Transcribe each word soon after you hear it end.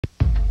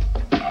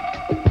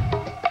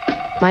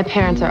My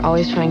parents are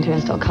always trying to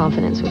instill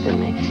confidence within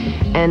me,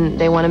 and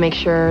they want to make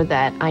sure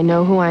that I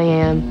know who I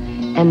am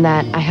and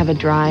that I have a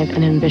drive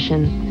and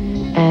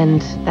ambition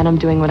and that I'm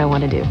doing what I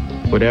want to do.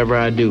 Whatever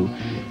I do,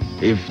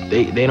 if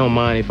they don't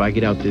mind if I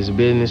get out this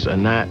business or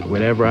not,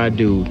 whatever I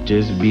do,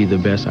 just be the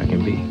best I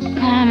can be.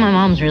 My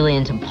mom's really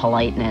into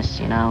politeness,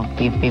 you know,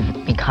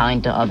 be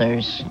kind to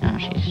others. You know,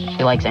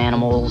 she likes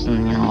animals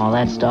and, you know, all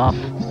that stuff.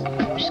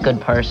 She's a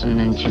good person,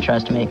 and she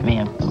tries to make me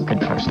a good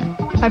person.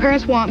 My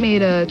parents want me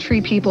to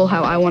treat people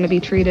how I want to be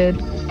treated,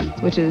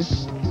 which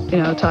is, you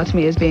know, taught to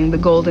me as being the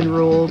golden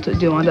rule: to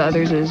do unto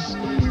others as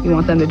you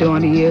want them to do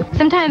unto you.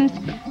 Sometimes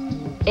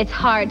it's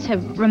hard to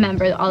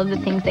remember all of the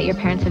things that your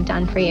parents have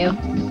done for you.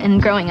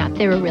 And growing up,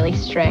 they were really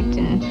strict,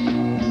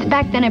 and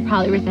back then I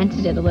probably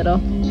resented it a little.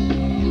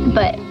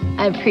 But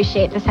I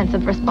appreciate the sense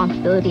of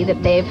responsibility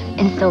that they've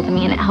instilled in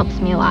me, and it helps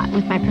me a lot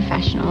with my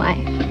professional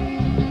life.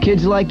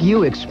 Kids like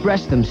you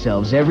express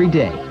themselves every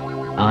day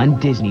on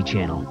Disney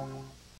Channel.